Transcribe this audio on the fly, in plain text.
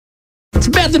It's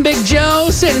Beth and Big Joe,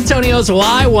 San Antonio's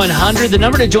Y100. The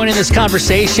number to join in this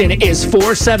conversation is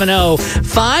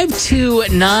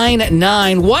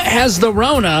 470-5299. What has the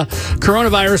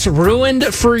coronavirus ruined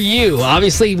for you?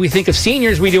 Obviously, we think of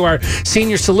seniors. We do our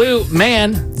senior salute.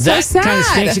 Man, that kind of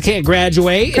stinks. You can't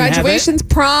graduate. Graduations,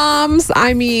 proms.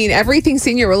 I mean, everything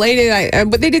senior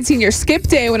related. But they did senior skip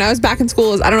day when I was back in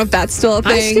school. I don't know if that's still a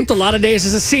thing. I skipped a lot of days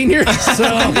as a senior. So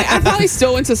I probably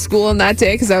still went to school on that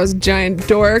day because I was a giant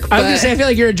dork. I was going to say, I feel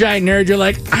like you're a giant nerd. You're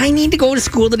like, I need to go to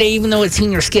school today even though it's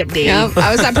senior skip day. Yeah, I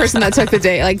was that person that took the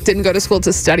day, like didn't go to school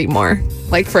to study more,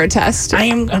 like for a test.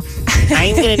 I'm going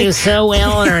to do so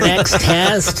well on our next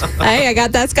test. Hey, I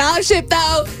got that scholarship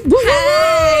though.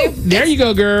 Hey. There you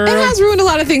go, girl. It has ruined a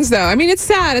lot of things though. I mean, it's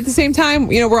sad. At the same time,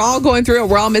 we're all going through it.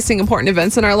 We're all missing important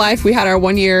events in our life. We had our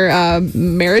 1-year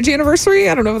marriage anniversary.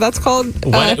 I don't know what that's called.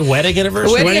 Wedding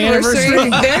anniversary. Wedding anniversary.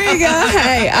 There you go.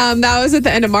 Hey, that was at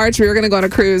the end of March. We were going to go on a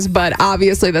cruise, but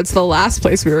obviously that's the last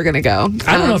place we were going to go.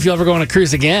 I don't know if you'll ever go on a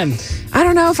cruise again. I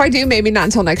don't know if I do. Maybe not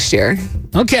until next year.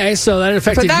 Okay, so that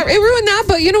affected. But it ruined that.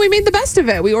 But we made the best of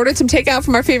it. We ordered some takeout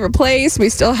from our favorite place. We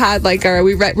still had we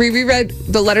reread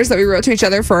the letters that we wrote to each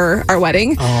other for our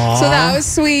wedding. Aww. So that was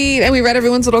sweet, and we read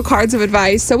everyone's little cards of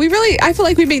advice. So I feel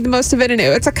like we made the most of it, and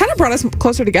it's kind of brought us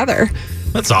closer together.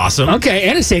 That's awesome. Okay,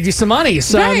 and it saved you some money.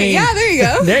 So right, I mean, yeah, there you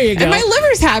go. There you go. And my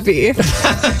liver's happy.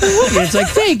 It's like,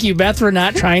 thank you, Beth, for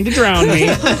not trying to drown me.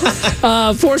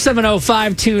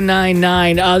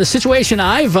 470-5299. The situation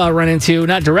I've run into,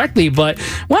 not directly, but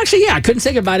actually, I couldn't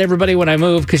say goodbye to everybody when I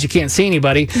moved because you can't see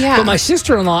anybody. Yeah. But my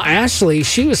sister-in-law, Ashley,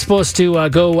 she was supposed to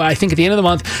go, I think at the end of the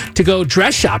month, to go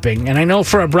dress shopping. And I know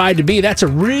for a bride-to-be, that's a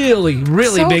really,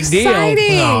 really big deal.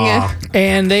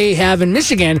 And they have in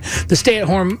Michigan the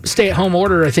stay-at-home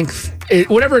order, I think,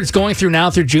 whatever it's going through now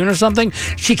through June or something,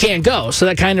 she can't go. So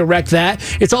that kind of wrecked that.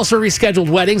 It's also rescheduled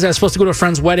weddings. I was supposed to go to a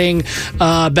friend's wedding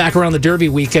back around the Derby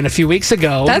weekend a few weeks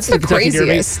ago. That's the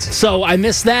craziest. Derby. So I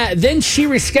missed that. Then she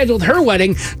rescheduled her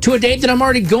wedding to a date that I'm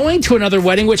already going to another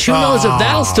wedding, which who knows if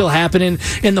that'll still happen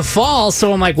in the fall.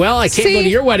 So I'm like, well, I can't go to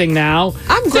your wedding now.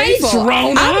 I'm grateful.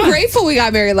 I'm grateful we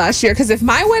got married last year because if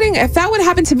that would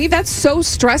happen to me, that's so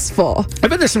stressful. I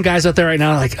bet there's some guys out there right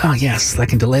now like, oh, yes, I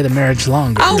can delay the marriage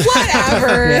longer. Oh,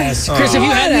 whatever. Yes. Chris, have you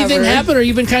had anything happen, or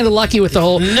you've been kind of lucky with the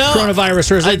whole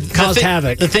coronavirus, or has it caused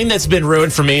havoc? The thing that's been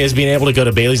ruined for me is being able to go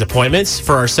to Bailey's appointments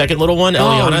for our second little one,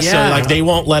 Eliana. Yeah. So they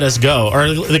won't let us go, or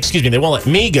excuse me, they won't let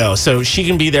me go, so she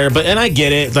can be there. And I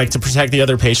get it, to protect the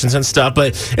other patients and stuff.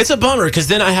 But it's a bummer because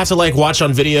then I have to watch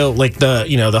on video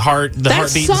the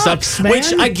heartbeat and stuff, man.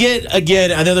 which I get.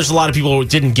 Again, I know there's a lot of people who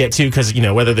didn't get to because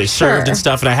whether they served and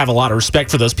stuff, and I have a lot of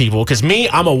respect for those people. Because me,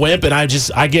 I'm a wimp, and I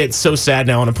get so sad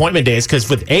now on appointment days because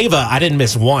with Ava, I didn't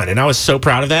miss one, and I was so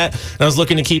proud of that. And I was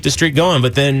looking to keep the streak going,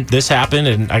 but then this happened,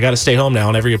 and I got to stay home now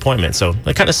on every appointment. So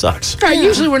it kind of sucks. Right,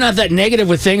 usually we're not that negative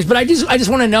with things, but I just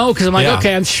want to know because I'm like,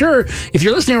 okay, I'm sure if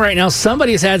you're listening right now,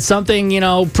 somebody's had something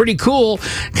pretty cool.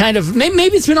 Kind of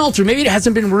maybe it's been altered, maybe it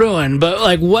hasn't been ruined,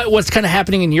 but what's kind of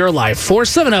happening in your life?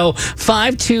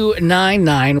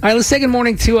 470-5299. All right, let's say good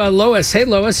morning to Lois. Hey,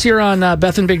 Lois, you're on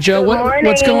Beth and Big Joe.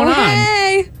 What's going on?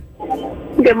 Hey.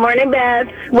 Good morning, Beth.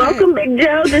 Welcome, Big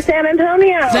Joe, to San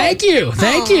Antonio. Thank you.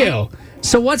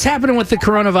 So what's happening with the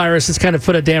coronavirus that's kind of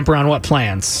put a damper on what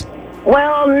plans?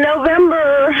 Well,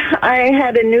 November, I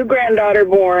had a new granddaughter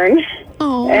born.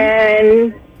 Oh.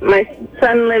 And my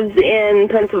son lives in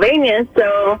Pennsylvania,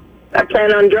 so I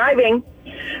plan on driving.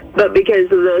 But because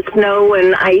of the snow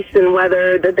and ice and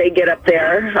weather that they get up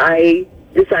there, I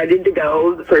decided to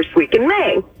go the first week in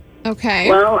May. Okay.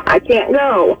 Well, I can't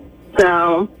go.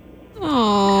 So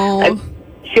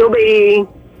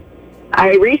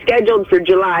I rescheduled for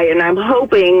July, and I'm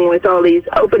hoping with all these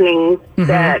openings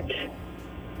that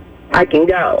I can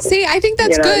go. See, I think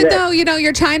that's good, though.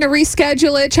 You're trying to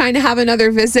reschedule it, trying to have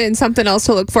another visit and something else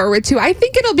to look forward to. I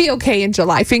think it'll be okay in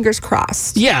July. Fingers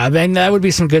crossed. Yeah, I mean, that would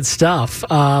be some good stuff.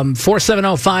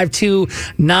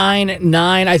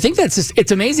 470-5299. I think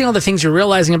it's amazing all the things you're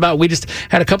realizing about. We just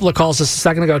had a couple of calls just a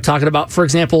second ago talking about, for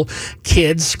example,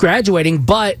 kids graduating,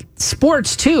 but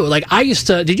sports too.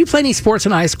 Did you play any sports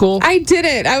in high school? I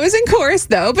didn't. I was in chorus,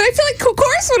 though, but I feel like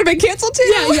chorus would have been canceled too.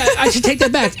 Yeah, I should take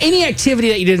that back. Any activity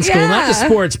that you did in school. Not the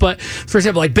sports, but for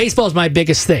example, baseball is my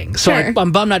biggest thing. So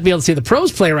I'm bummed not to be able to see the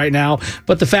pros play right now.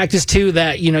 But the fact is too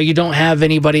that you don't have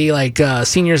anybody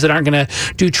seniors that aren't going to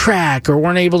do track or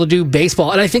weren't able to do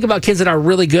baseball. And I think about kids that are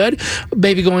really good,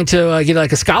 maybe going to get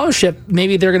a scholarship.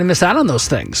 Maybe they're going to miss out on those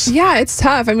things. Yeah, it's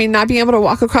tough. I mean, not being able to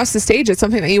walk across the stage is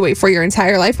something that you wait for your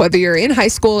entire life, whether you're in high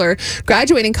school or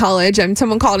graduating college. And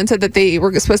someone called and said that they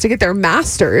were supposed to get their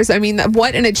master's. I mean,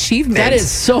 what an achievement! That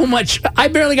is so much. I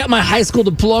barely got my high school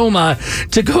diploma. diploma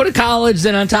to go to college,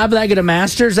 then on top of that, get a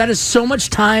master's. That is so much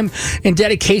time and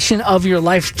dedication of your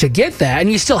life to get that.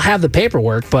 And you still have the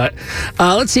paperwork. But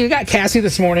let's see. We got Cassie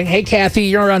this morning. Hey, Kathy,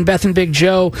 you're on Beth and Big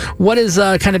Joe. What has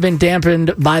kind of been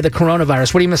dampened by the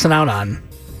coronavirus? What are you missing out on?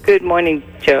 Good morning,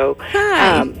 Joe.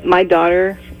 Hi. My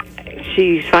daughter,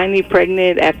 she's finally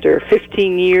pregnant after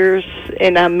 15 years,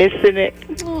 and I'm missing it.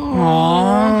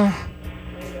 Aww.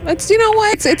 You know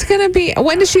what? It's going to be...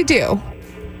 When does she do?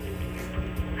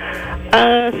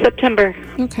 September.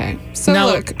 Okay. So Now,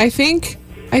 look, I think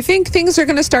things are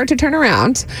going to start to turn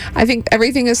around. I think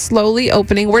everything is slowly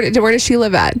opening. Where does she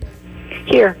live at?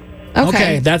 Here.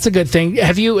 Okay, that's a good thing.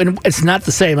 Have you, and it's not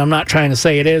the same, I'm not trying to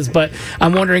say it is, but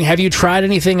I'm wondering, have you tried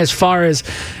anything as far as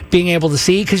being able to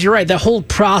see? Because you're right, that whole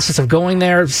process of going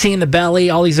there, seeing the belly,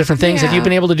 all these different things, have you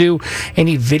been able to do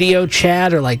any video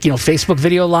chat or Facebook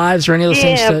video lives or any of those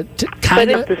things to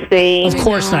kind of? But it's the same.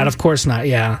 Of course not,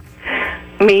 yeah.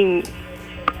 I mean,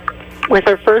 with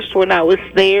her first one, I was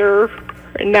there,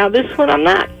 and now this one, I'm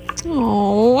not.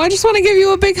 Oh, I just want to give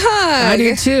you a big hug. I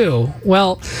do too.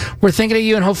 Well, we're thinking of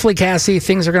you, and hopefully, Cassie,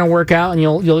 things are going to work out, and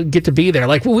you'll get to be there.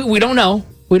 Like we don't know.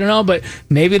 We don't know, but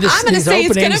maybe this. I'm going to say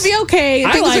it's going to be okay.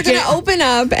 Things are going to open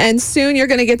up, and soon you're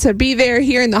going to get to be there,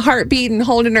 hearing the heartbeat and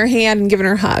holding her hand and giving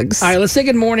her hugs. All right, let's say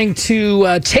good morning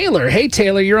to Taylor. Hey,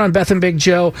 Taylor, you're on Beth and Big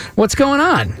Joe. What's going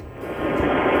on?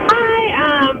 Hi.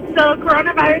 So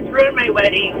coronavirus ruined my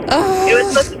wedding. Oh. It was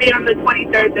supposed to be on the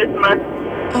 23rd this month.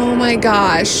 Oh my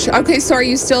gosh. Okay, so are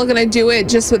you still going to do it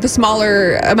just with a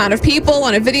smaller amount of people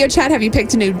on a video chat? Have you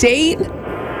picked a new date?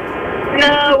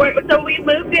 No, so we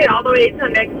moved it all the way to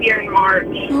next year in March.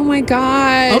 Oh my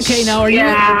gosh. Okay, now are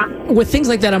you with things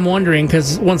like that? I'm wondering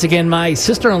because once again, my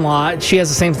sister-in-law, she has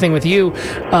the same thing with you,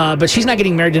 but she's not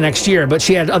getting married to next year. But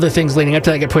she had other things leading up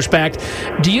to that get pushed back.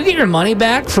 Do you get your money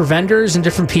back for vendors and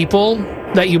different people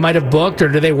that you might have booked, or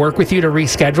do they work with you to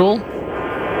reschedule?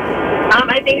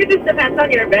 I think it just depends on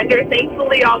your vendor.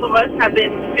 Thankfully, all of us have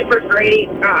been super great.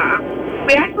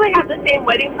 We actually have the same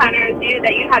wedding planner as you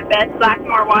that you had Best Black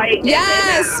Nor White.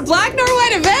 Yes, Black Nor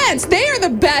White events. They are the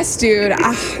best, dude.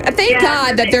 Thank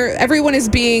God that everyone is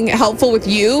being helpful with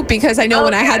you, because I know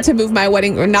when I had to move my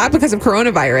wedding, not because of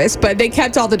coronavirus, but they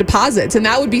kept all the deposits, and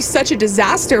that would be such a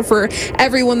disaster for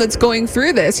everyone that's going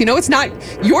through this. You know, it's not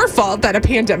your fault that a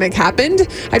pandemic happened.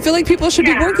 I feel like people should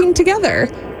be working together.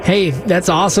 Hey, that's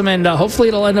awesome, and hopefully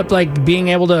it'll end up like being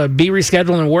able to be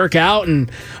rescheduled and work out.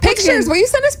 And pictures, will you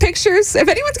send us pictures? If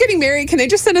anyone's getting married, can they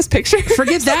just send us pictures?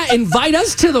 Forget that. Invite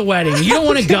us to the wedding. You don't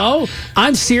want to go?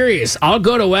 I'm serious. I'll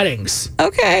go to weddings.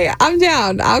 Okay, I'm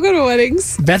down. I'll go to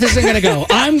weddings. Beth isn't going to go.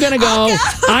 I'm going to go.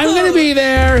 I'm going to be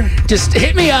there. Just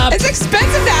hit me up. It's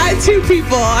expensive to add 2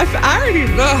 people. I already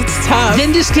know it's tough.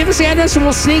 Then just give us the address and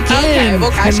we'll sneak in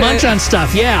and munch on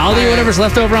stuff. Yeah, I'll do whatever's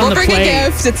left over on the plate. We'll bring a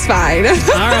gift. It's fine.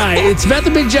 All right. It's Beth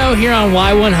and Big Joe here on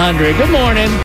Y100. Good morning.